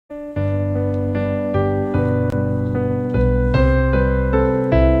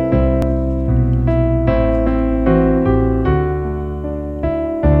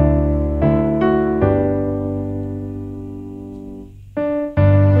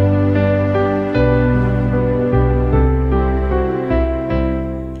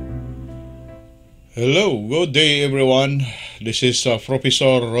Hello, good day everyone. This is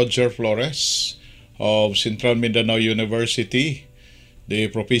Professor Roger Flores of Central Mindanao University, the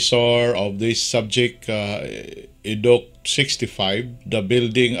professor of this subject, EDOC 65, the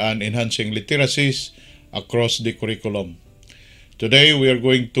Building and Enhancing Literacies across the curriculum. Today we are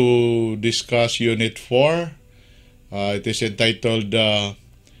going to discuss Unit 4. It is entitled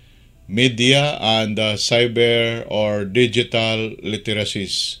Media and Cyber or Digital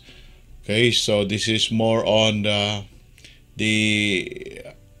Literacies. Okay, so this is more on the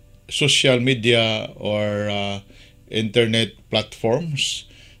social media or internet platforms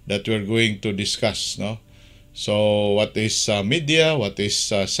that we're going to discuss. No, so what is media? What is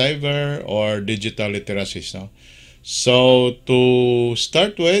cyber or digital literacies? No, so to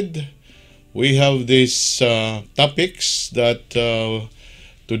start with, we have these topics that to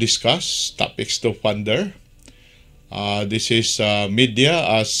discuss, topics to ponder. This is media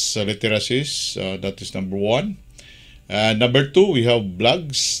as literacies. That is number one. And number two, we have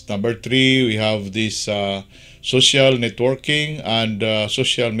blogs. Number three, we have this social networking and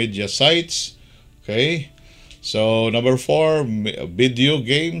social media sites. Okay. So number four, video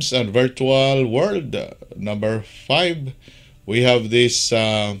games and virtual world. Number five, we have this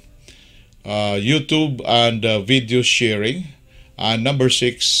YouTube and video sharing. And number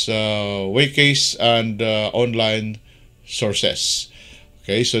six, wikis and online sources.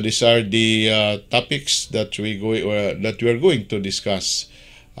 Okay, so these are the topics that we are going to discuss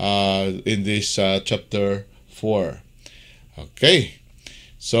in this chapter 4. Okay,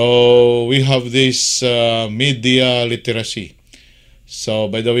 so we have this media literacy. So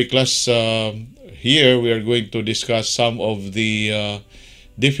by the way, class, here we are going to discuss some of the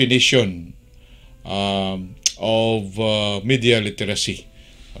definition of media literacy.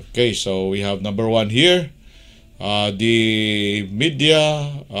 Okay, so we have number one here. The media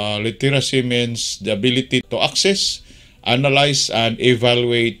literacy means the ability to access, analyze, and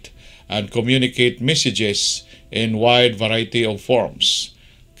evaluate and communicate messages in wide variety of forms.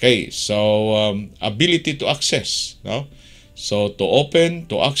 Okay, so ability to access, no? So to open,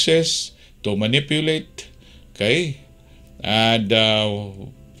 to access, to manipulate, okay, and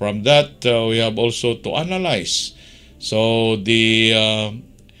from that, we have also to analyze. So the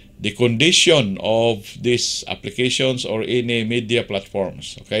condition of these applications or any media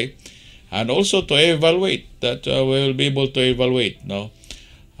platforms, okay, and also to evaluate that we will be able to evaluate, no,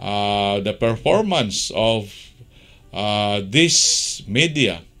 the performance of this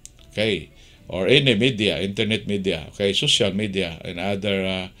media, okay, or any media, internet media, okay, social media, and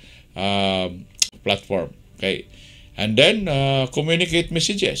other platform, okay. And then communicate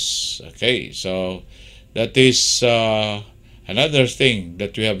messages. Okay, so that is another thing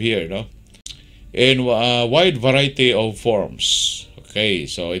that we have here, no? In a wide variety of forms. Okay,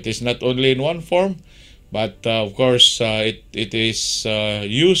 so it is not only in one form, but of course it is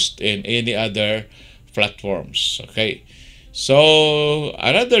used in any other platforms. Okay, so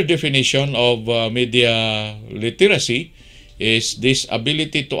another definition of media literacy is this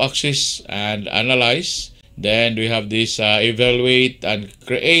ability to access and analyze. Then we have this evaluate and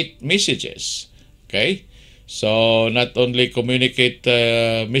create messages. Okay, so not only communicate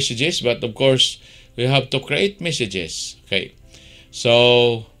messages, but of course we have to create messages. Okay,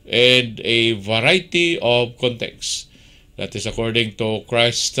 so in a variety of contexts. That is according to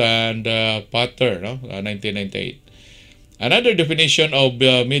Christ and Potter, no? 1998. Another definition of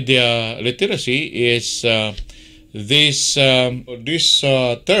media literacy is this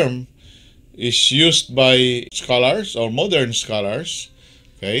term is used by scholars or modern scholars,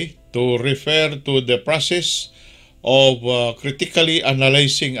 okay, to refer to the process of critically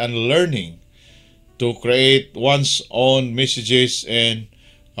analyzing and learning to create one's own messages in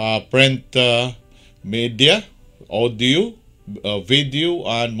print media, audio, video,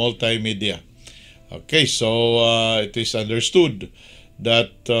 and multimedia. Okay, so it is understood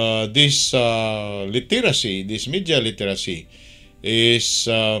that this literacy, this media literacy, is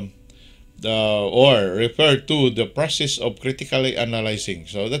or refer to the process of critically analyzing.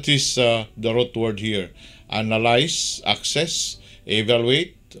 So that is the root word here. Analyze, access,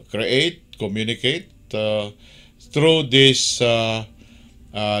 evaluate, create, communicate through this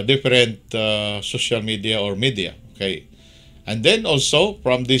different social media or media. Okay, and then also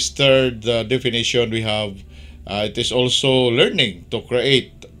from this third definition we have it is also learning to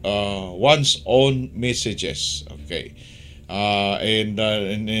create one's own messages. Okay, in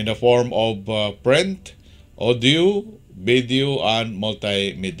the form of print, audio, video, and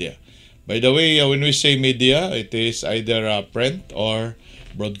multimedia. By the way, when we say media, it is either print or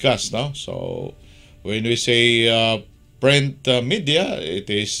broadcast. No, so when we say print media, it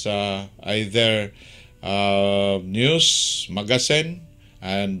is either news, magazine,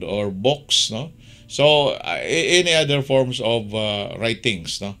 and or books, no? So any other forms of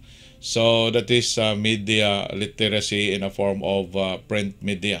writings, no? So that is media literacy in a form of print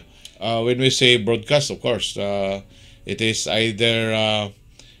media. When we say broadcast, of course, it is either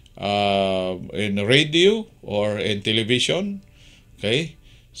in radio or in television. Okay,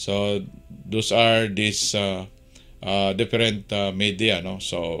 so those are these different media, no?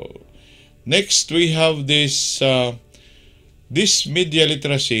 So next we have this media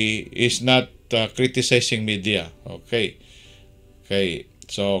literacy is not criticizing media. Okay,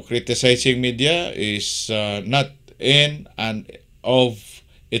 so criticizing media is not in and of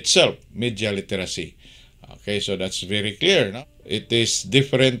itself media literacy. Okay, so that's very clear, no? It is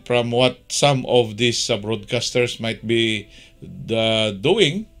different from what some of these broadcasters might be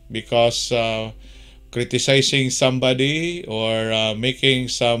doing, because criticizing somebody or making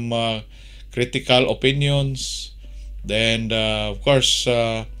some critical opinions, then of course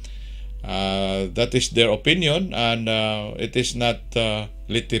that is their opinion, and it is not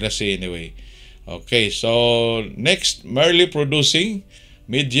literacy anyway. Okay, so next, merely producing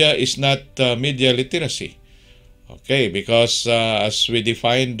media is not media literacy. Okay, because as we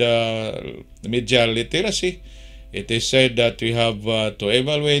defined media literacy, it is said that we have to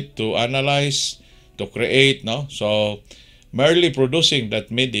evaluate, to analyze, to create, no? So merely producing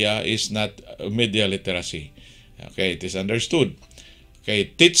that media is not media literacy. Okay, it is understood. Okay,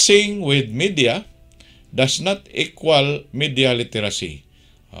 teaching with media does not equal media literacy.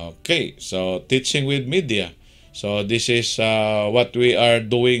 Okay, so teaching with media. So this is what we are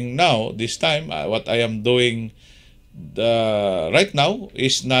doing now, this time. What I am doing right now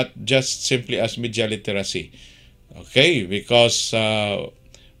is not just simply as media literacy. Okay, because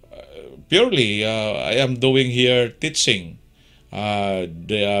purely I am doing here teaching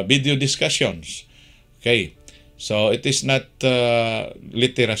the video discussions. Okay, so it is not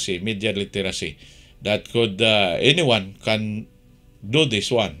literacy, media literacy. That could anyone can do this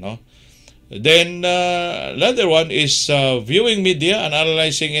one, no? Then another one is viewing media and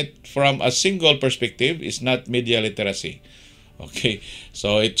analyzing it from a single perspective is not media literacy. Okay,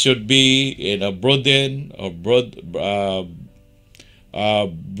 so it should be in a broadened or broadened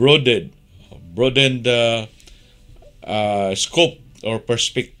scope or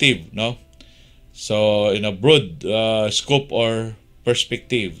perspective, no? So in a broad scope or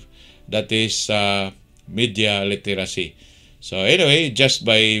perspective, that is media literacy. So anyway, just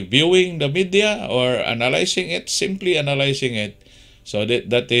by viewing the media or analyzing it, simply analyzing it, so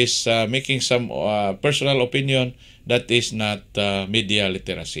that is making some personal opinion, that is not media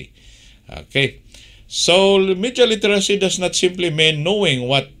literacy. Okay, so media literacy does not simply mean knowing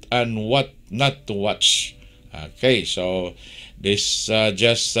what and what not to watch. Okay, so this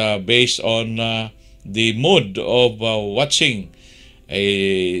just based on the mood of watching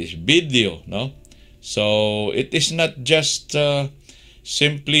a video, no? So it is not just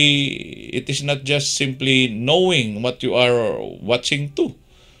simply knowing what you are watching to.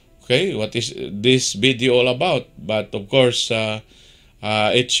 Okay, what is this video all about? But of course,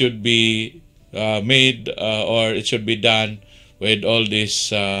 it should be made or it should be done with all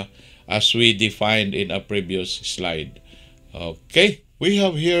this as we defined in a previous slide. Okay, we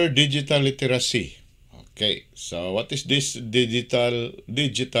have here digital literacy. Okay, so what is this digital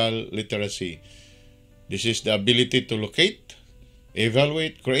literacy? This is the ability to locate,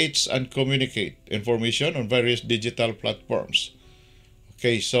 evaluate, create, and communicate information on various digital platforms.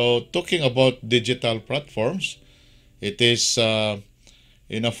 Okay, so talking about digital platforms, it is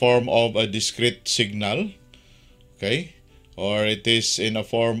in a form of a discrete signal, okay, or it is in a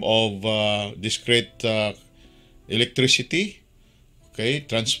form of discrete electricity, okay,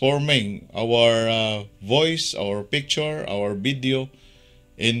 transforming our voice, our picture, our video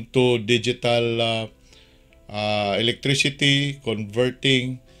into digital electricity,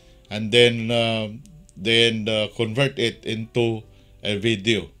 converting, and then convert it into a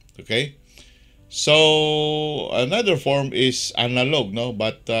video. Okay, so another form is analog, no?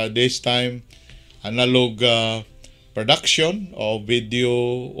 But this time, analog production of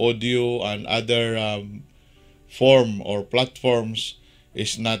video, audio, and other form or platforms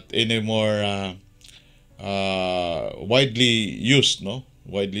is not anymore widely used, no?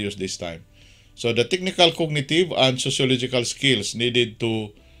 Widely used this time. So the technical, cognitive, and sociological skills needed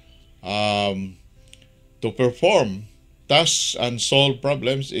to perform tasks and solve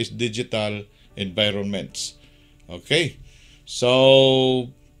problems is digital environments. Okay, so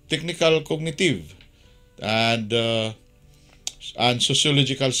technical, cognitive, and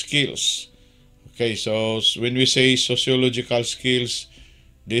sociological skills. Okay, so when we say sociological skills,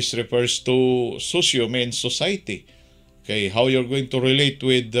 this refers to socio means society. Okay, how you're going to relate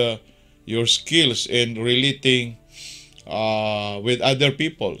with your skills in relating with other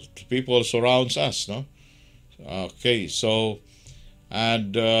people. People surrounds us, no? Okay, so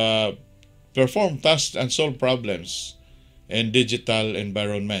and perform tasks and solve problems in digital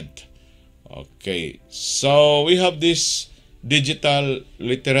environment. Okay, so we have this digital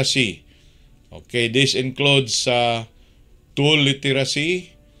literacy. Okay, this includes tool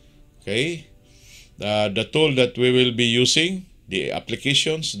literacy. Okay, the tool that we will be using, the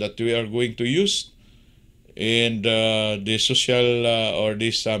applications that we are going to use in the social or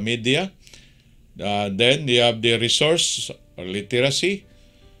this media. Then you have the resource or literacy.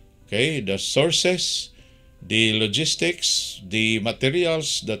 Okay, the sources, the logistics, the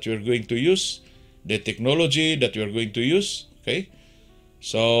materials that we're going to use, the technology that we're going to use. Okay,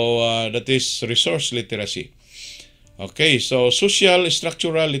 so that is resource literacy. Okay, so social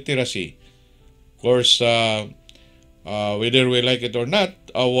structural literacy. Of course, whether we like it or not,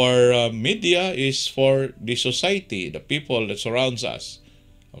 our media is for the society, the people that surrounds us.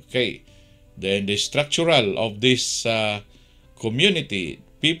 Okay, then the structural of this community,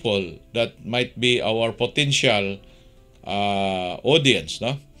 people that might be our potential audience,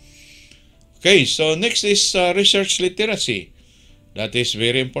 no? Okay, so next is research literacy. That is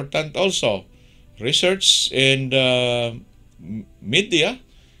very important also. Research and media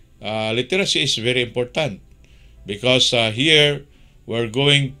literacy is very important because here we're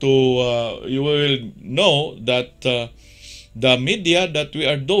going to, you will know that the media that we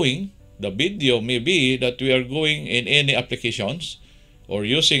are doing, the video maybe that we are going in any applications or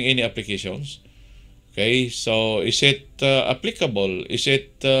using any applications. Okay, so is it applicable? Is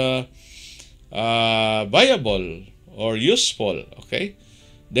it viable or useful? Okay,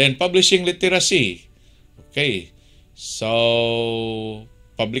 then publishing literacy. Okay, so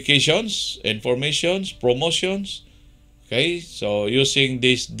publications, informations, promotions. Okay, so using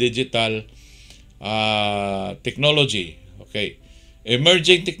this digital technology. Okay,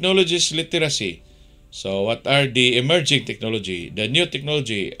 emerging technologies literacy. So what are the emerging technology, the new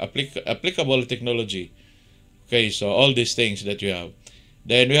technology, applicable technology? Okay, so all these things that you have.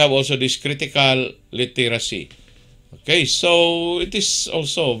 Then we have also this critical literacy. Okay, so it is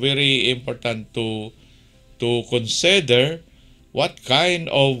also very important to consider what kind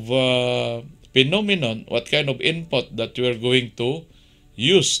of phenomenon, what kind of input that we are going to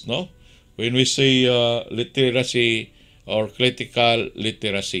use, no? When we say literacy or critical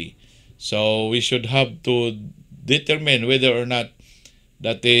literacy. So we should have to determine whether or not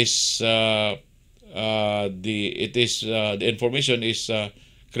that is the information is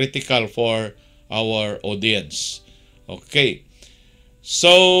critical for our audience. Okay,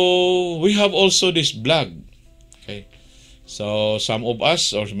 so we have also this blog. Okay, so some of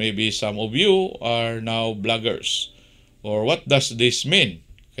us or maybe some of you are now bloggers. Or what does this mean?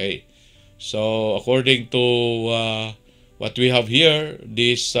 Okay, so according to what we have here,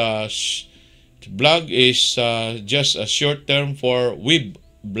 this blog is just a short term for web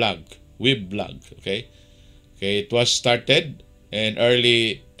blog. Okay, okay, it was started in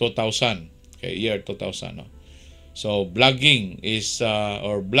early 2000. Okay, year 2000. No? So blogging is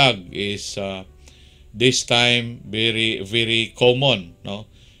or blog is this time very common, no?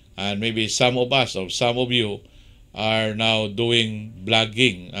 And maybe some of us or some of you are now doing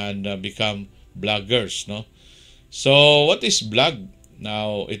blogging and become bloggers, no? So what is blog?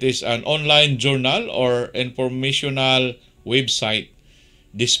 Now it is an online journal or informational website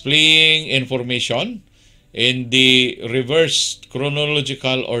displaying information in the reverse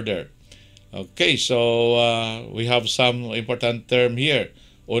chronological order. Okay, so we have some important term here.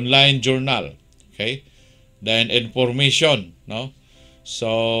 Online journal. Okay, then information. No,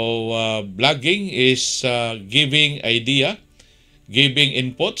 so blogging is giving idea, giving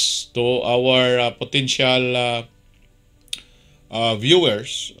inputs to our potential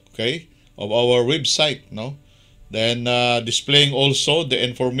viewers. Okay, of our website. No, then displaying also the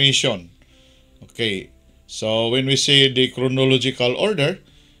information. Okay, so when we say the chronological order,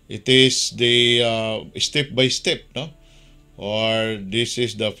 it is the step by step, no? Or this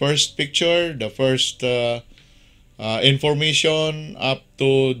is the first picture, the first information up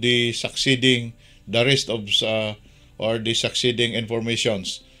to the succeeding, the rest of or the succeeding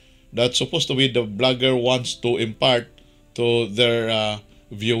informations. That's supposed to be the blogger wants to impart to their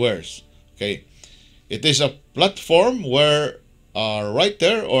viewers. Okay, it is a platform where a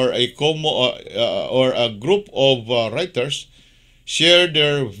writer or or a group of writers share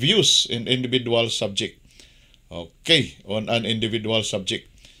their views in individual subject. Okay, on an individual subject.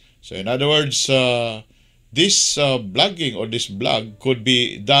 So in other words, this blogging or this blog could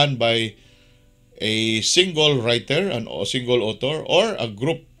be done by a single writer and a single author or a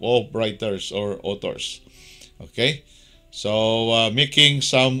group of writers or authors. Okay, so making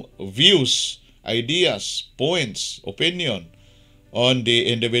some views, ideas, points, opinion on the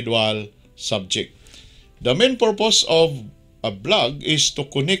individual subject. The main purpose of a blog is to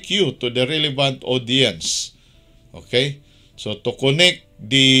connect you to the relevant audience. Okay, so to connect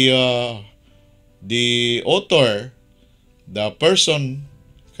the author, the person,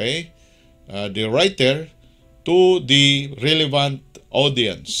 okay, the writer, to the relevant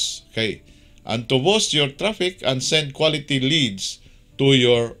audience, okay, and to boost your traffic and send quality leads to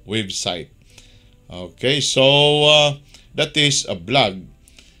your website. Okay, so that is a blog.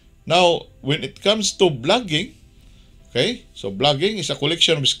 Now, when it comes to blogging, okay, so blogging is a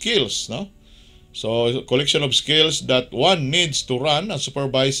collection of skills, no? So a collection of skills that one needs to run and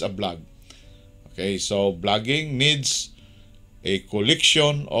supervise a blog. Okay, so blogging needs a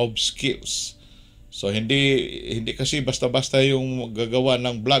collection of skills. So hindi kasi basta-basta yung gagawa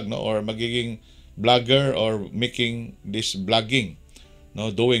ng blog, no, or magiging blogger or making this blogging,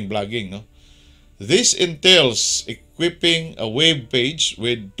 no, doing blogging, no. This entails equipping a web page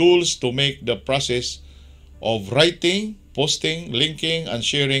with tools to make the process of writing, posting, linking, and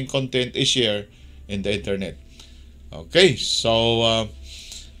sharing content easier in the internet. Okay, so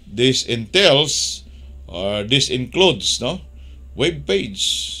this entails or this includes, no, web page.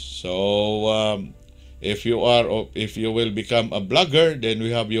 So if you will become a blogger, then we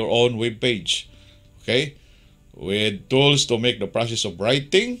have your own web page, okay, with tools to make the process of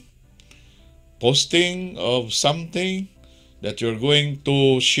writing, posting of something that you're going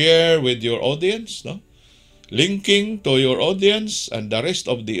to share with your audience, no, linking to your audience and the rest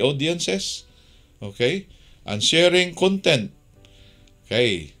of the audiences, okay, and sharing content,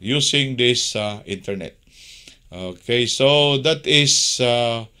 okay, using this internet. Okay, so that is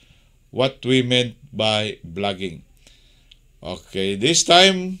what we meant by blogging. Okay, this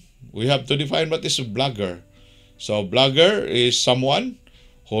time we have to define what is a blogger. So blogger is someone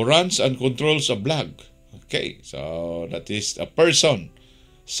who runs and controls a blog. Okay, so that is a person,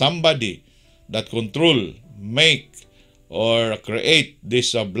 somebody that control, make, or create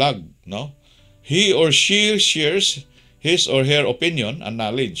this blog, no? He or she shares his or her opinion and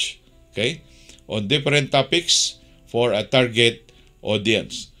knowledge, okay, on different topics for a target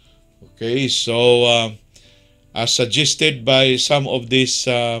audience. Okay, so as suggested by some of these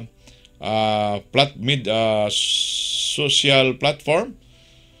social platform,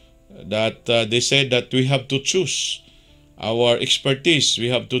 that they said that we have to choose our expertise, we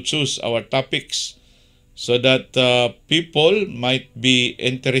have to choose our topics, so that people might be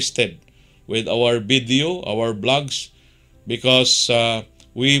interested with our video, our blogs, because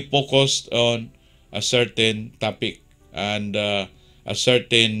we focused on a certain topic and a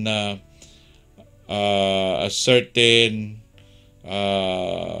certain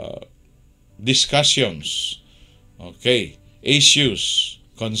discussions, okay, issues,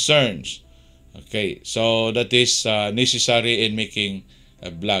 concerns. Okay, so that is necessary in making a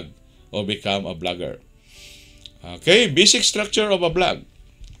blog or become a blogger. Okay, basic structure of a blog.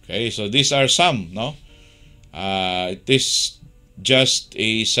 Okay, so these are some, no? It is just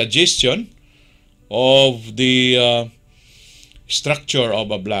a suggestion of the structure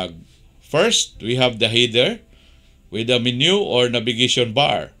of a blog. First, we have the header with a menu or navigation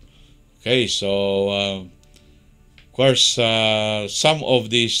bar. Okay, so of course, some of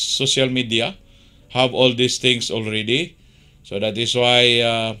these social media have all these things already. So that is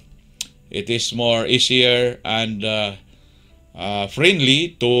why it is more easier and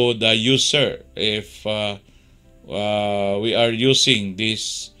friendly to the user if we are using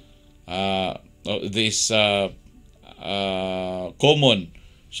this common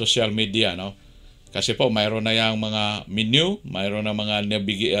social media, no? Kasi po mayroon na yang mga menu, mayroon na mga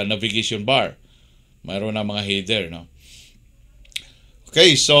navigation bar, mayroon na mga header, no?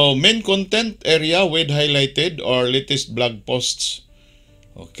 Okay, so main content area with highlighted or latest blog posts.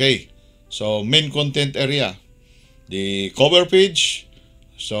 Okay, so main content area, the cover page,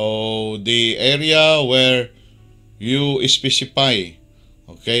 so the area where you specify,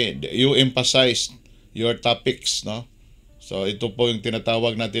 okay, you emphasize your topics, no? So ito po yung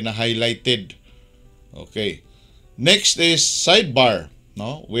tinatawag natin na highlighted. Okay, next is sidebar,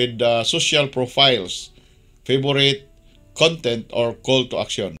 no, with social profiles, favorite, content, or call to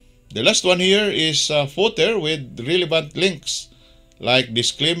action. The last one here is footer with relevant links like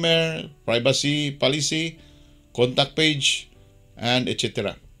disclaimer, privacy policy, contact page, and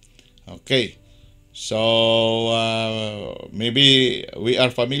etc. Okay, So maybe we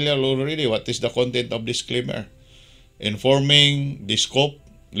are familiar already what is the content of disclaimer, informing the scope,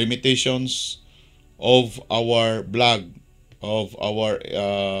 limitations of our blog, of our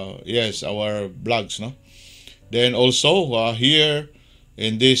yes, our blogs, no. Then also here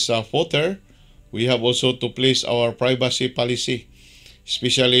in this footer, we have also to place our privacy policy,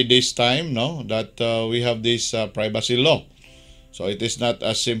 especially this time, no, that we have this privacy law. So it is not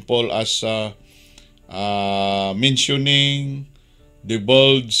as simple as mentioning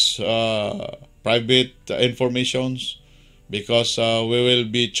divulge private informations, because we will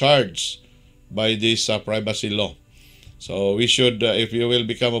be charged by this privacy law. So we should, if you will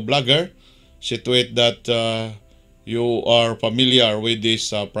become a blogger, situate that you are familiar with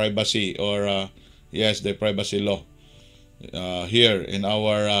this privacy, or yes, the privacy law here in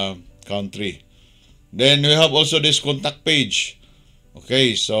our country. Then we have also this contact page.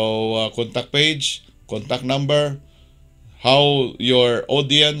 Okay, so contact page, contact number, how your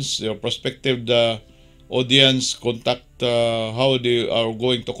audience, your prospective audience contact, how they are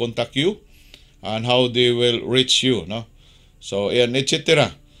going to contact you, and how they will reach you, no? So, and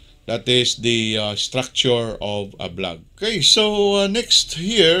etc. That is the structure of a blog. Okay, so next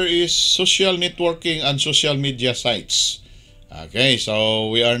here is social networking and social media sites. Okay, so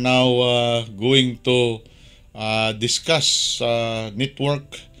we are now going to discuss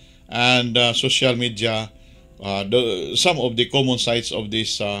network and social media, some of the common sites of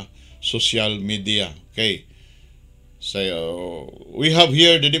this social media. Okay, so we have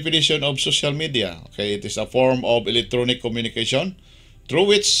here the definition of social media. Okay, it is a form of electronic communication through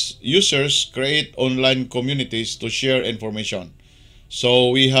which users create online communities to share information. So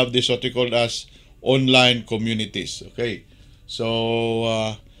we have this what we call as online communities. Okay,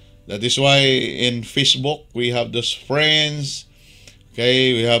 so that is why in Facebook we have those friends.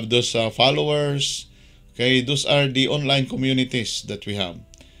 Okay, we have those followers. Okay, those are the online communities that we have.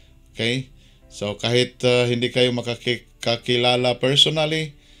 Okay, so kahit hindi kayo makakilala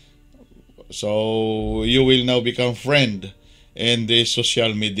personally, so you will now become friend in the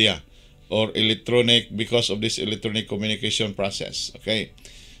social media or electronic, because of this electronic communication process. Okay,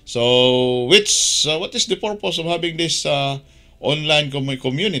 so what is the purpose of having this online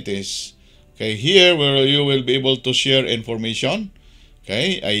communities? Okay, here where you will be able to share information,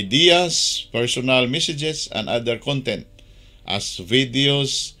 okay, ideas, personal messages, and other content as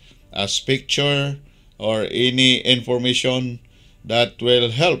videos, as picture, or any information that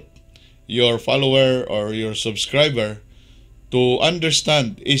will help your follower or your subscriber to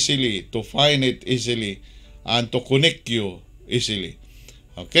understand easily, to find it easily, and to connect you easily.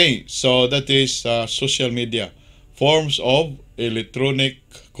 Okay, so that is social media, forms of electronic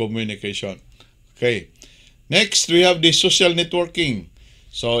communication. Okay, next we have the social networking.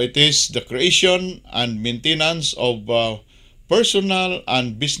 So it is the creation and maintenance of personal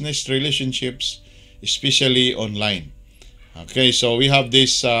and business relationships, especially online. Okay, so we have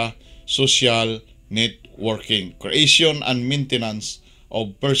this social networking, creation and maintenance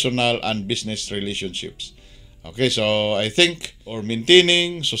of personal and business relationships. Okay, so I think, or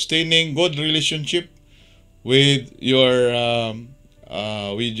maintaining, sustaining good relationship with your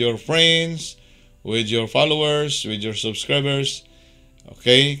friends, with your followers, with your subscribers.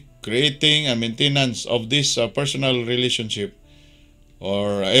 Okay, creating and maintenance of this personal relationship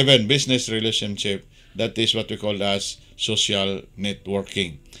or even business relationship, that is what we call as social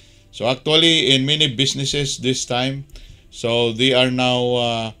networking. So actually in many businesses this time, so they are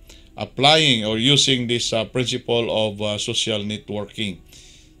now applying or using this principle of social networking.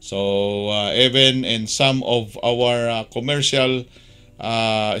 So even in some of our commercial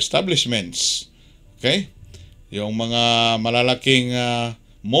establishments, okay, yung mga malalaking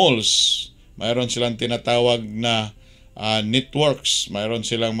malls, mayroon silang tinatawag na networks, mayroon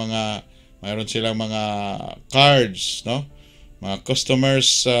silang mga cards, no? Mga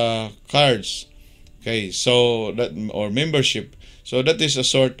customers cards. Okay, so that, or membership. So that is a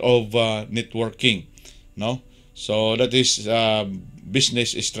sort of networking, no? So that is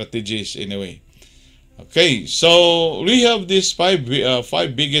business strategies in a way. Okay, so we have these five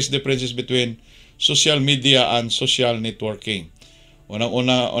biggest differences between social media and social networking.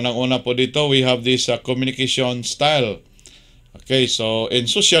 Unang-una po dito, we have this communication style. Okay, so in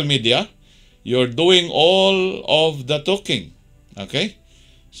social media, you're doing all of the talking. Okay?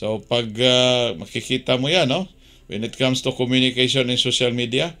 So pag makikita mo yan, no? When it comes to communication in social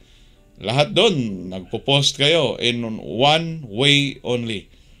media, lahat doon nagpo-post kayo in one way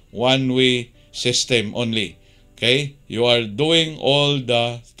only. One way system only. Okay? You are doing all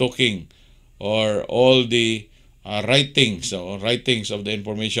the talking or all the writings of the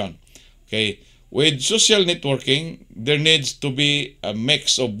information. Okay? with social networking, there needs to be a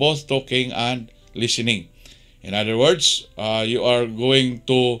mix of both talking and listening. In other words, you are going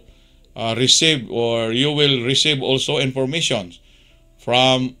to receive, or you will receive also information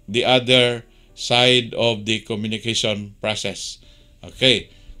from the other side of the communication process. Okay,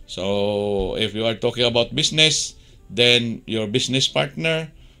 so if you are talking about business, then your business partner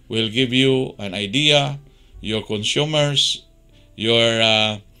will give you an idea, your consumers, your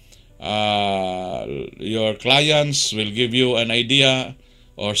uh, your clients will give you an idea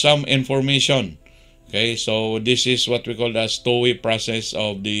or some information. Okay, so this is what we call the two-way process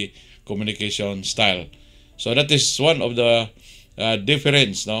of the communication style. So that is one of the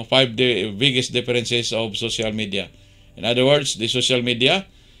difference, no? Biggest differences of social media. In other words, the social media,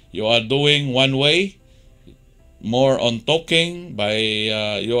 you are doing one way, more on talking by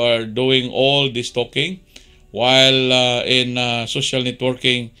you are doing all this talking, while in social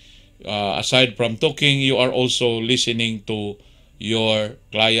networking, aside from talking, you are also listening to your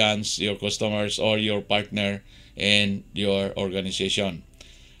clients, your customers, or your partner in your organization.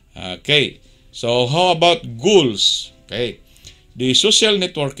 Okay, so how about goals? Okay, the social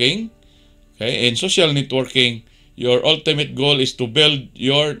networking. Okay, in social networking, your ultimate goal is to build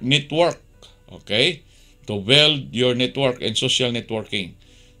your network. Okay, to build your network in social networking.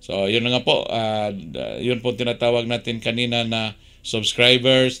 So, yun na nga po, yun po tinatawag natin kanina na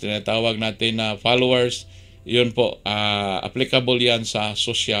subscribers, tinatawag natin na followers. Yun po, applicable yan sa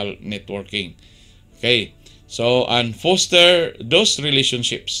social networking. Okay, so, and foster those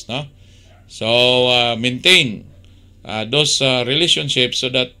relationships, no? So, maintain those relationships so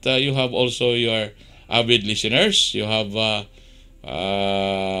that you have also your avid listeners, you have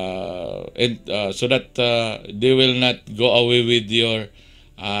so that they will not go away with your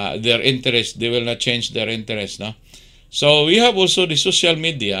their interest. They will not change their interest, no? So we have also the social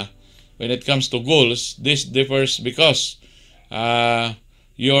media. When it comes to goals, this differs because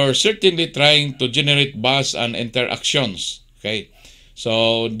you're certainly trying to generate buzz and interactions. Okay,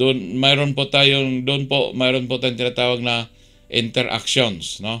 so mayroon po tayong tinatawag na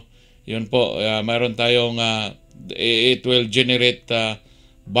interactions, no? Yun po, mayroon tayong it will generate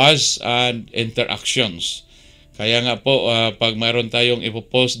buzz and interactions. Kaya nga po, pag mayroon tayong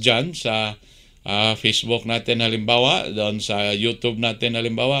ipopost dyan sa Facebook natin halimbawa, doon sa YouTube natin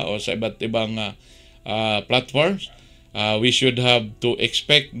halimbawa, o sa iba't ibang platforms, we should have to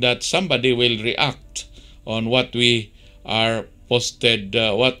expect that somebody will react on what we are posted,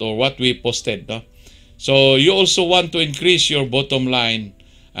 what we posted, no? So you also want to increase your bottom line,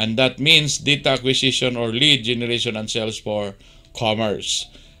 and that means data acquisition or lead generation and sales for commerce.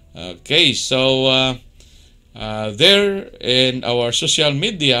 Okay, so there in our social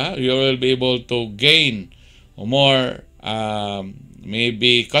media, you will be able to gain more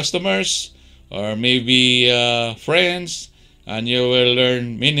maybe customers or maybe friends, and you will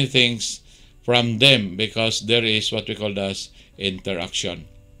learn many things from them because there is what we call as interaction.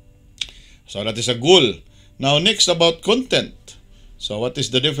 So that is a goal. Now next, about content. So what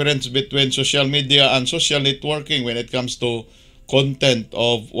is the difference between social media and social networking when it comes to content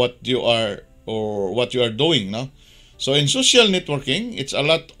of what you are or what you are doing, no? So in social networking, it's a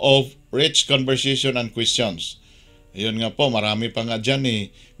lot of rich conversation and questions. Yun nga po, marami pa nga dyan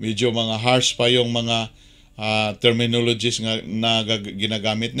eh. Medyo mga harsh pa yung mga terminologies na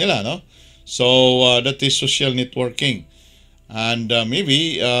ginagamit nila, no? So that is social networking. And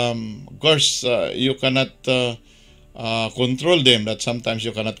maybe, of course, you cannot control them. That sometimes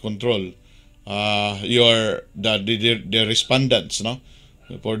you cannot control the respondents, no?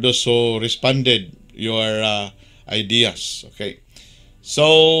 For those who responded your ideas. Okay. So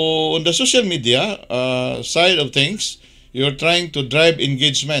on the social media side of things, you're trying to drive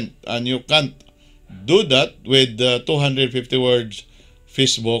engagement, and you can't do that with 250 words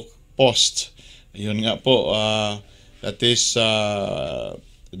Facebook post. Yun nga po, that is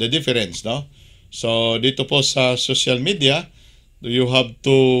the difference, no? So dito po sa social media, you have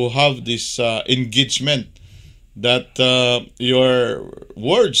to have this engagement that your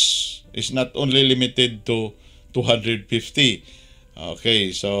words is not only limited to 250.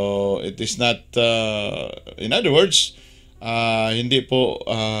 Okay, so it is not, in other words, hindi po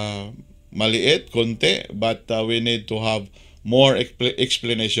maliit, konti, but we need to have more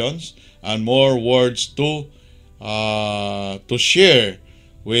explanations and more words to share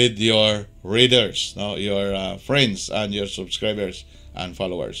with your readers, no? Your friends and your subscribers and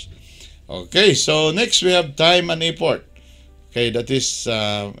followers. Okay, so next we have time and effort. Okay, that is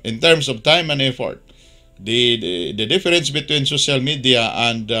in terms of time and effort. The difference between social media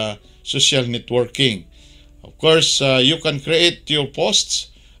and social networking. Of course, you can create your posts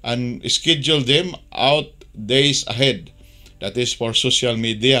and schedule them out days ahead. That is for social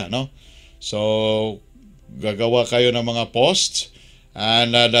media, no? So, gagawa kayo ng mga posts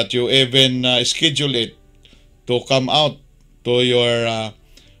and that you even schedule it to come out to your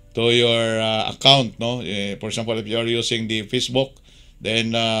account, no? For example, if you are using the Facebook,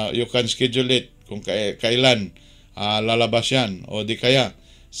 then you can schedule it kung kailan lalabas yan, o di kaya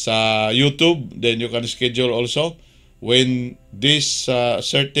sa YouTube, then you can schedule also when this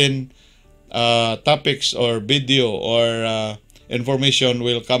certain topics or video or information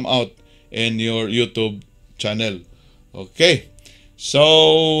will come out in your YouTube channel. Okay, so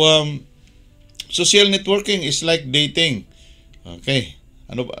social networking is like dating. Okay,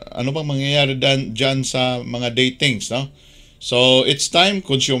 ano bang mangyayari dyan sa mga datings, no? So it's time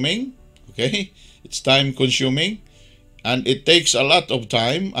consuming. Okay, it's time consuming, and it takes a lot of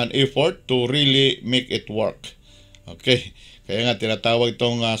time and effort to really make it work. Okay, kaya nga tinatawag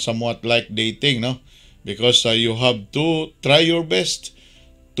itong somewhat like dating, no? Because you have to try your best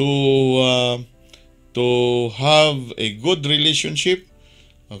to have a good relationship.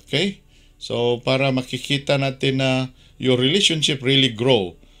 Okay, so para makikita natin na your relationship really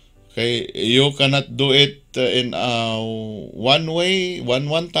grow. Okay, you cannot do it in one way, one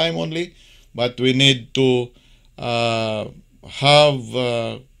time only, but we need to have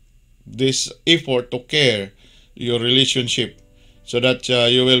this effort to care your relationship so that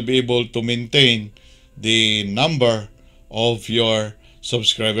you will be able to maintain the number of your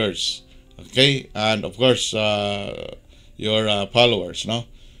subscribers, okay, and of course your followers, no?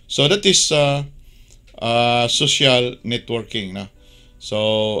 So that is social networking, no?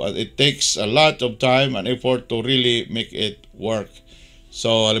 So it takes a lot of time and effort to really make it work.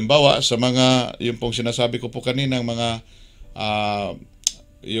 So halimbawa sa mga yung pong sinasabi ko po kanina, mga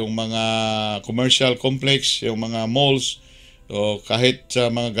yung mga commercial complex, yung mga malls, o kahit sa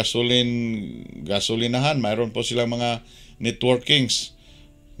mga gasolinahan, mayroon po silang mga networkings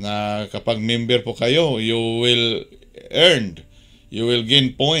na kapag member po kayo, you will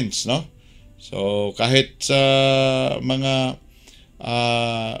gain points, no? So kahit sa mga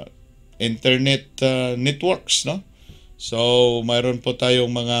internet networks, no? So mayroon po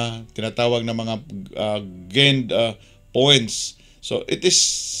tayong mga tinatawag na mga gained points. So it is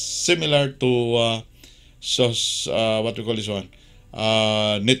similar to what we call this one,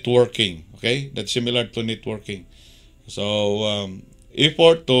 networking. Okay, that's similar to networking. So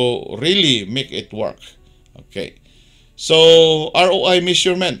effort to really make it work. Okay, so ROI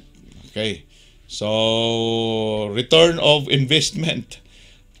measurement. Okay, so return of investment.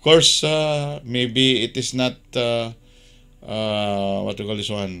 Of course, maybe it is not what we call this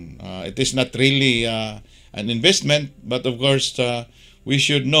one. It is not really an investment, but of course we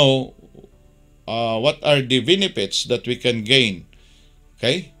should know what are the benefits that we can gain,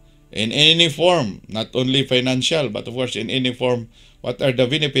 okay, in any form, not only financial, but of course in any form, what are the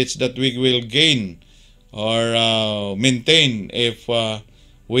benefits that we will gain or maintain if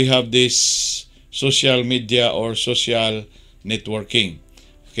we have this social media or social networking.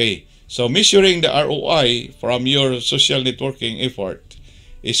 Okay, so measuring the ROI from your social networking effort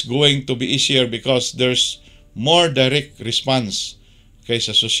is going to be easier because there's more direct response, okay,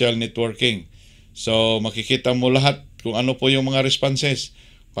 sa social networking. So makikita mo lahat kung ano po yung mga responses.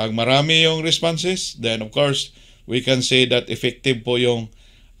 Pag marami yung responses, then of course we can say that effective po yung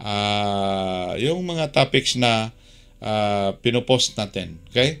mga topics na pinopost natin.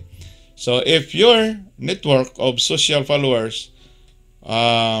 Okay, so if your network of social followers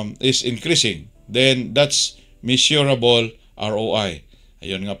is increasing, then that's measurable ROI.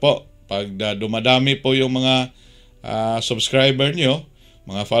 Ayun nga po, pag dumadami po yung mga subscriber nyo,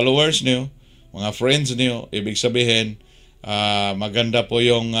 mga followers nyo, mga friends nyo, ibig sabihin maganda po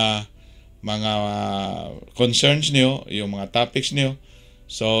yung mga concerns nyo, yung mga topics nyo.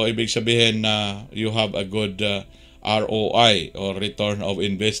 So ibig sabihin na you have a good ROI or return of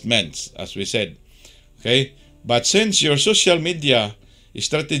investments, as we said. Okay, but since your social media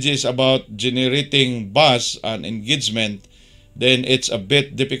strategy is about generating buzz and engagement, then it's a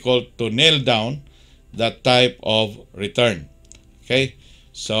bit difficult to nail down that type of return. Okay,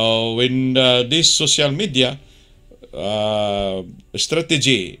 so when this social media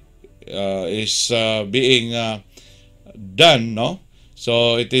strategy is being done, no?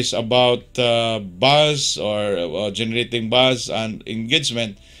 So it is about buzz or generating buzz and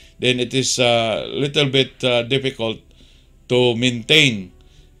engagement, then it is a little bit difficult to maintain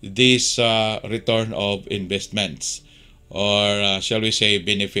this return of investments, or shall we say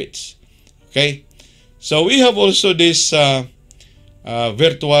benefits. Okay, so we have also this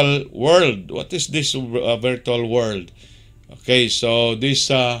virtual world. What is this virtual world? Okay, so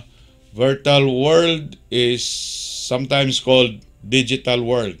this virtual world is sometimes called digital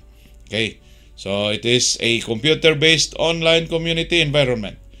world. Okay, so it is a computer-based online community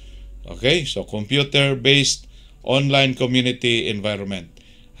environment. Okay, so computer-based online community environment,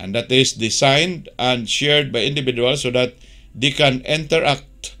 and that is designed and shared by individuals so that they can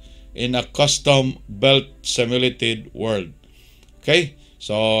interact in a custom-built simulated world. Okay,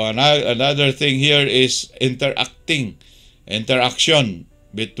 so another thing here is interaction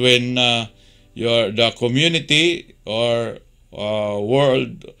between the community or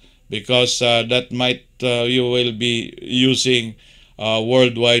world, because that might you will be using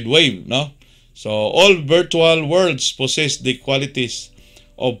World Wide Web, no? So all virtual worlds possess the qualities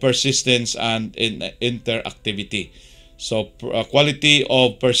of persistence and interactivity. So quality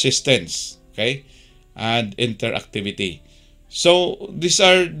of persistence, okay, and interactivity. So these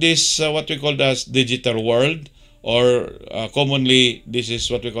are what we call as digital world, or commonly this is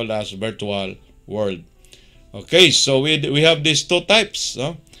what we call as virtual world. Okay, so we have these two types,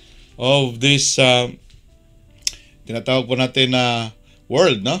 no, of this tinatawag po natin na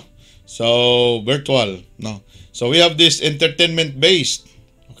world, no? So virtual, no? So we have this entertainment based,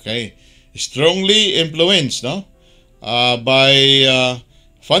 okay, strongly influenced, no, by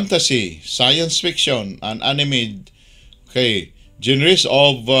fantasy, science fiction, and anime, okay, genres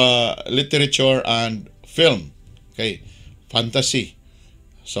of literature and film, okay, fantasy,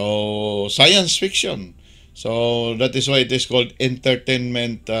 so science fiction. So that is why it is called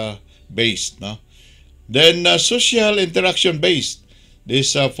entertainment based, no? Then social interaction based.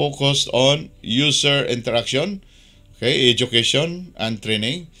 This focused on user interaction, okay, education and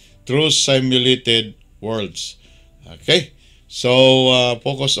training through simulated worlds. Okay, so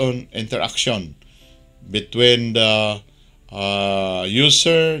focus on interaction between the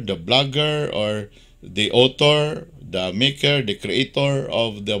user, the blogger, or the author, the maker, the creator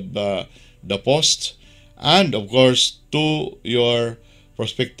of the post, and of course to your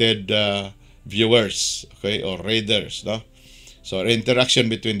prospective viewers, okay, or readers, no? So interaction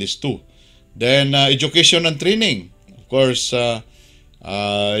between these two. Then education and training. Of course,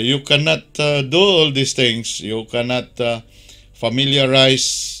 you cannot do all these things. You cannot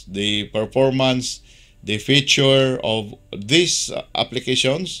familiarize the performance, the feature of these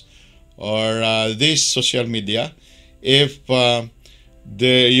applications or this social media if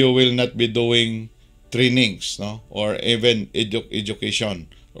you will not be doing trainings, no, or even education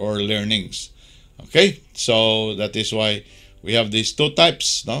or learnings. Okay, so that is why we have these two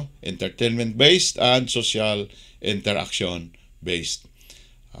types, no, entertainment based and social interaction based.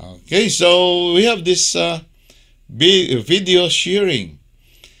 Okay, so we have this video sharing.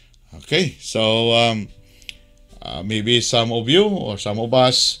 Okay, so maybe some of you or some of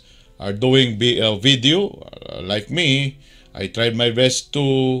us are doing video like me. I tried my best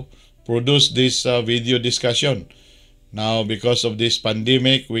to produce this video discussion. Now, because of this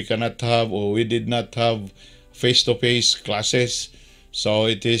pandemic, we cannot have, or we did not have face-to-face classes. So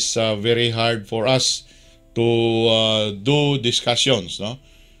it is very hard for us to do discussions, no?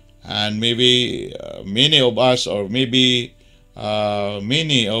 And maybe many of us, or maybe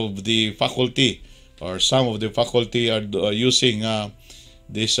many of the faculty, or some of the faculty are using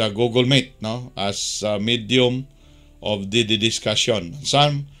this Google Meet, no, as a medium of the discussion.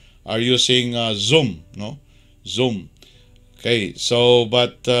 Some are using Zoom, no, Zoom. Okay, so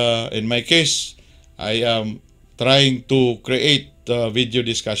but in my case, I am trying to create video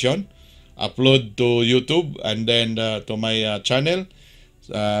discussion, upload to YouTube, and then to my channel,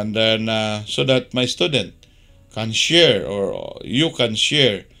 and then so that my student can share, or you can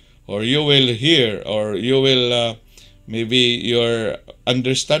share, or you will hear, or you will maybe your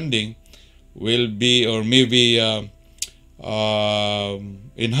understanding will be, or maybe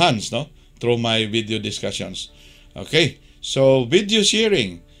enhanced, no, through my video discussions. Okay, so video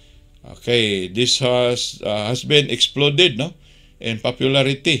sharing. Okay, this has been exploded, no, in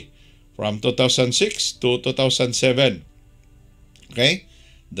popularity from 2006 to 2007. Okay,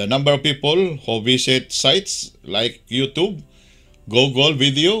 the number of people who visit sites like YouTube, Google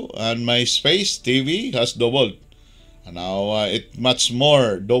Video, and MySpace TV has doubled. And now it much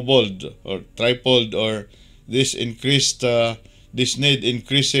more doubled or tripled, or this increased. This need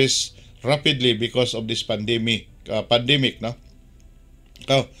increases rapidly because of this pandemic. No.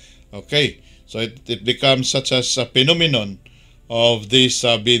 Oh, okay. So it becomes such as a phenomenon of this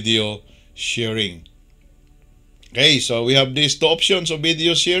video sharing. Okay, so we have these two options of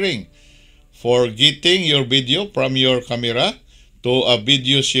video sharing: for getting your video from your camera to a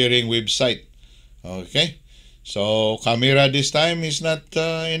video sharing website. Okay, so camera this time is not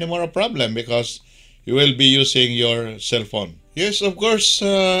anymore a problem, because you will be using your cell phone. Yes, of course,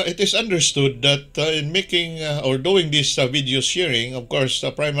 it is understood that in making or doing this video sharing, of course,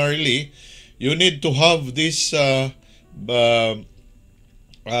 primarily, you need to have this uh,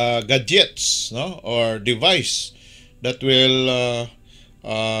 gadgets, no, or device that will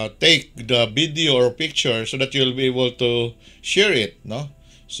take the video or picture so that you'll be able to share it, no.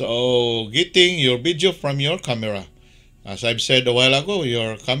 So getting your video from your camera, as I've said a while ago,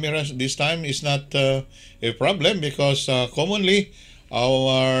 your camera this time is not a problem because commonly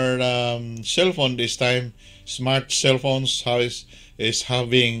our cell phone this time, smart cell phones is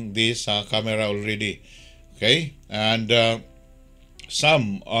having this camera already. Okay, and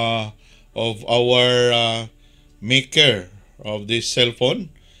some of our maker of this cell phone,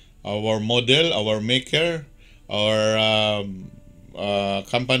 our model, our maker, our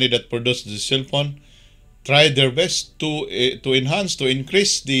company that produced the cell phone, try their best to enhance, to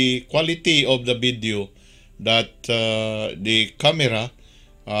increase the quality of the video that the camera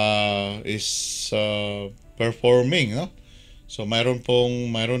is performing, no? So mayroon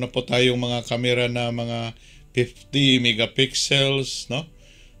na po tayong mga camera na mga 50 megapixels, no?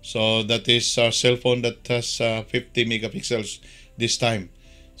 So that is our cell phone that has 50 megapixels this time.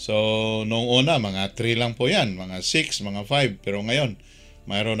 So noong una mga 3 lang po yan, mga 6, mga 5, pero ngayon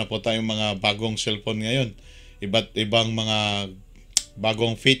mayroon na po tayong mga bagong cellphone ngayon. Iba't ibang mga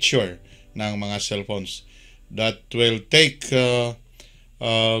bagong feature ng mga cellphones that will take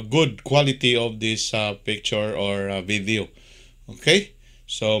good quality of this picture or video. Okay?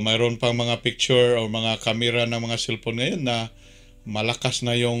 So mayroon pang mga picture o mga camera ng mga cellphone ngayon na malakas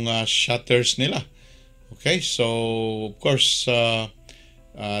na yung shutters nila. Okay? So of course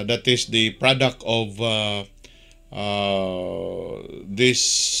that is the product of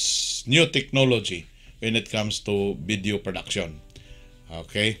this new technology when it comes to video production.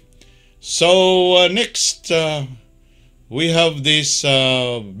 Okay, so next we have this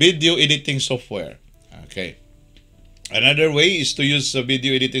video editing software. Okay, another way is to use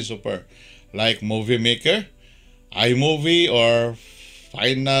video editing software like Movie Maker, iMovie, or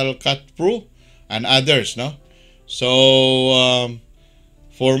Final Cut Pro, and others. No, so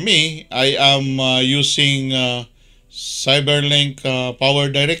for me, I am using Cyberlink Power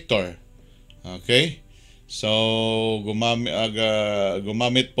Director. Okay? So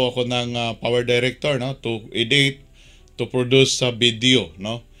gumamit po ako ng Power Director, no, to edit, to produce sa video,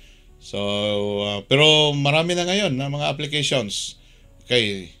 no. So pero marami na ngayon na mga applications.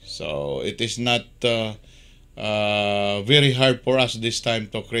 Okay? So it is not very hard for us this time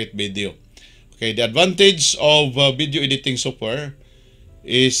to create video. Okay, the advantage of video editing software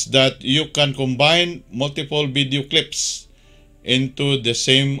is that you can combine multiple video clips into the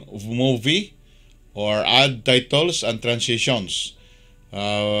same movie or add titles and transitions,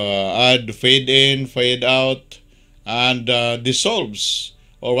 add fade in, fade out, and dissolves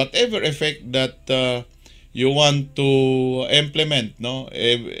or whatever effect that you want to implement, no,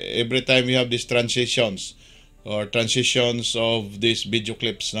 every time you have these transitions or transitions of these video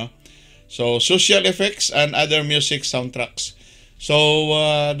clips, no. So social effects and other music soundtracks. So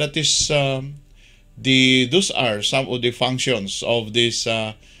that is those are some of the functions of this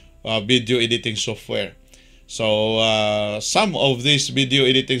video editing software. So some of these video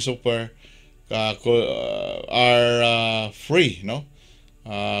editing software are free, no,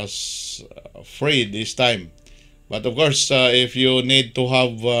 free this time. But of course, if you need to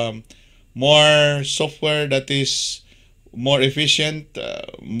have more software that is more efficient,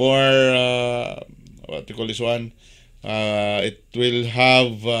 more what you call this one, it will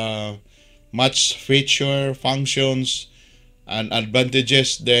have much feature, functions, and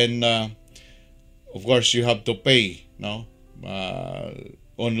advantages. Then of course you have to pay, no,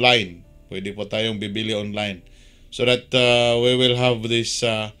 online. Pwede po tayong bibili online so that we will have this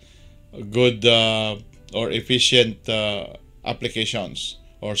good or efficient applications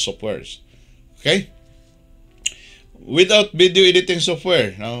or softwares. Okay, without video editing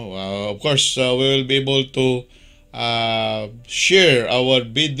software, no, of course we will be able to share our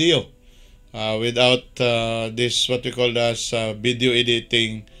video without this what we call as video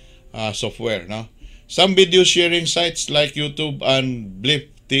editing software, no. Some video sharing sites like YouTube and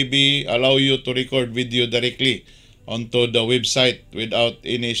Blip TV allow you to record video directly onto the website without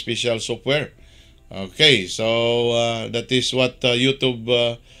any special software. Okay, so that is what YouTube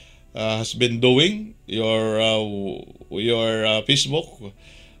has been doing. Your Facebook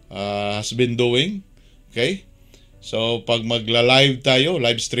has been doing. Okay, so pag magla-live tayo,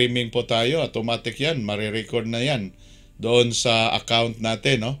 live streaming po tayo, automatic yan, marirecord na yan doon sa account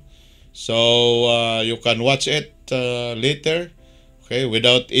natin, no. So you can watch it later, okay,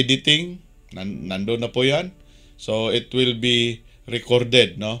 without editing, Nandun na po yan. So, it will be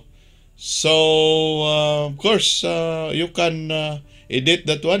recorded, no? So, of course, you can edit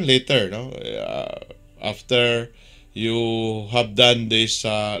that one later, no? After you have done this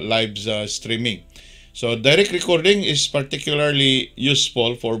live streaming. So, direct recording is particularly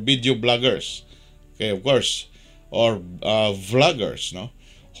useful for video bloggers, okay, of course, or vloggers, no?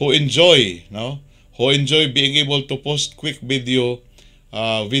 Who enjoy, no? Who enjoy being able to post quick video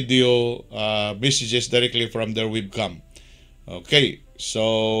messages directly from their webcam. Okay,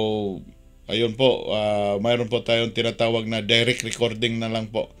 so ayun po, mayroon po tayong tinatawag na direct recording na lang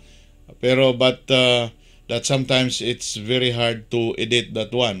po. Pero that sometimes it's very hard to edit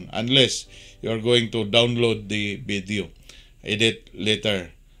that one unless you're going to download the video, edit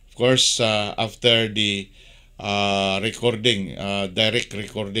later. Of course, after the recording, direct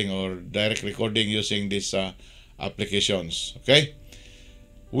recording using these applications. Okay,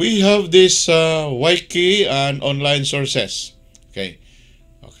 we have this Wiki and online sources. Okay,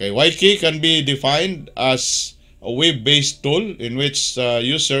 Wiki can be defined as a web-based tool in which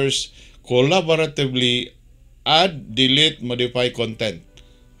users collaboratively add, delete, modify content.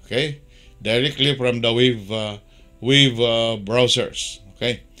 Okay, directly from the web browsers.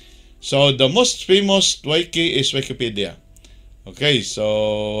 Okay, so the most famous Wiki is Wikipedia. Okay,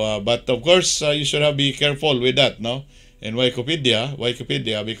 so but of course you should be careful with that, no? In Wikipedia,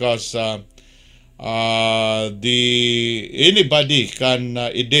 because anybody can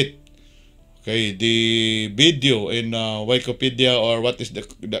edit, okay, the video in Wikipedia, or what is the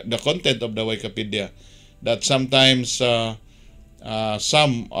content of the Wikipedia, that sometimes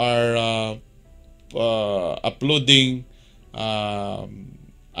some are uploading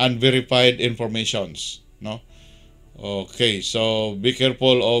unverified informations, no? Okay, so be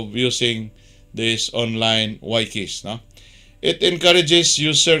careful of using these online wikis, no? It encourages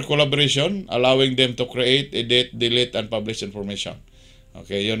user collaboration, allowing them to create, edit, delete, and publish information.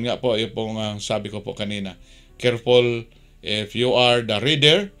 Okay, yun nga po, yun pong sabi ko po kanina. Careful if you are the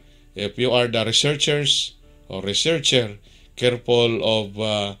reader, if you are the researchers or researcher, careful of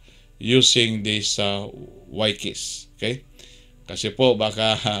using these wikis. Okay? Kasi po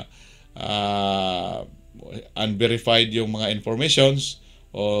baka unverified yung mga informations,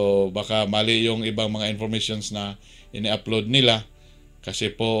 o baka mali yung ibang mga informations na ini-upload nila, kasi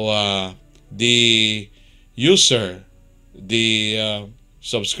po the user, the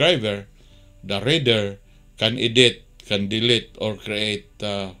subscriber, the reader can edit, can delete, or create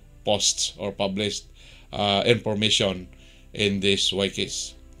posts or published information in these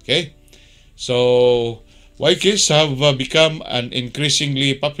wikis. Okay, so wikis have become an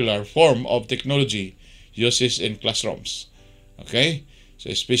increasingly popular form of technology used in classrooms. Okay,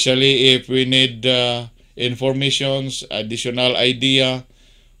 so especially if we need informations, additional idea.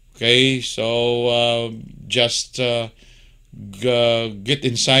 Okay, so just get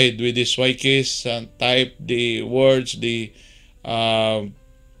inside with this wikis and type the words, the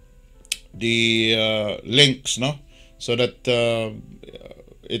links, no, so that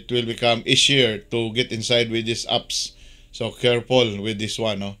it will become easier to get inside with these apps. So careful with this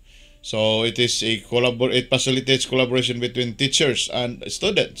one, no. So it facilitates collaboration between teachers and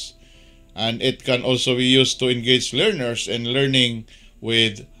students, and it can also be used to engage learners in learning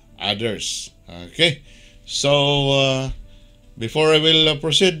with others. Okay, so before I will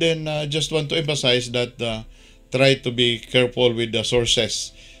proceed, then I just want to emphasize that try to be careful with the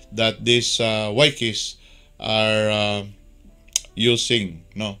sources that these wikis are using,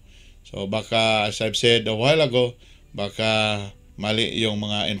 no. So baka, as I've said a while ago, baka mali yung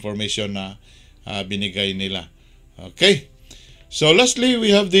mga information na binigay nila. Okay, so lastly, we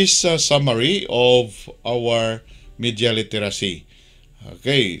have this summary of our media literacy.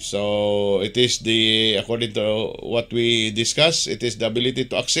 Okay, so it is according to what we discussed, it is the ability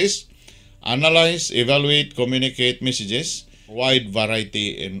to access, analyze, evaluate, communicate messages, wide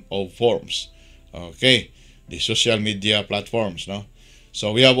variety of forms. Okay, the social media platforms, no?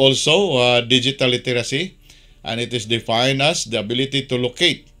 So we have also digital literacy, and it is defined as the ability to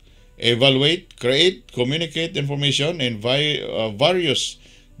locate, evaluate, create, communicate information in various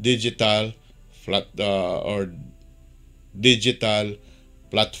digital digital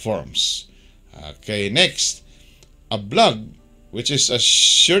platforms. Okay, next, a blog, which is a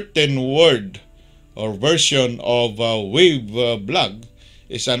certain word or version of a web blog,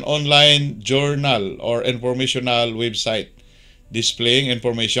 is an online journal or informational website displaying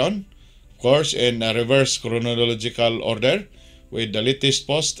information, of course, in a reverse chronological order, with the latest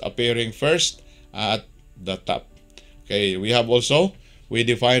post appearing first at the top. Okay, we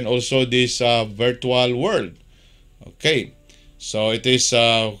define also this virtual world. Okay, So it is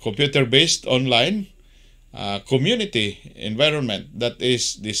a computer-based online community environment that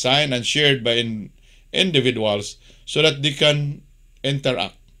is designed and shared by individuals so that they can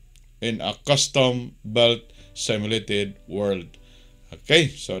interact in a custom-built simulated world. Okay,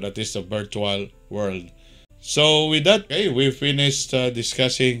 so that is the virtual world. So with that, okay, we finished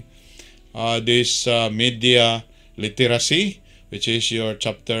discussing this media literacy, which is your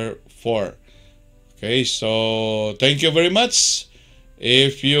chapter 4. Okay, so thank you very much.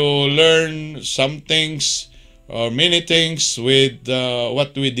 If you learn some things or many things with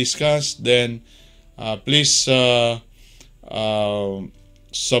what we discussed, then please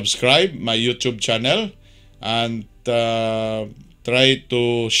subscribe my YouTube channel and try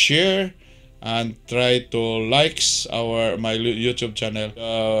to share and try to likes my YouTube channel.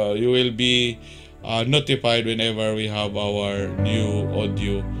 You will be notified whenever we have our new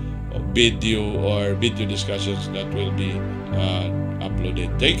audio, video discussions that will be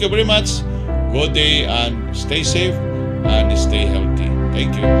uploaded. Thank you very much. Good day and stay safe and stay healthy.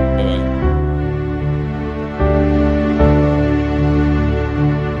 Thank you.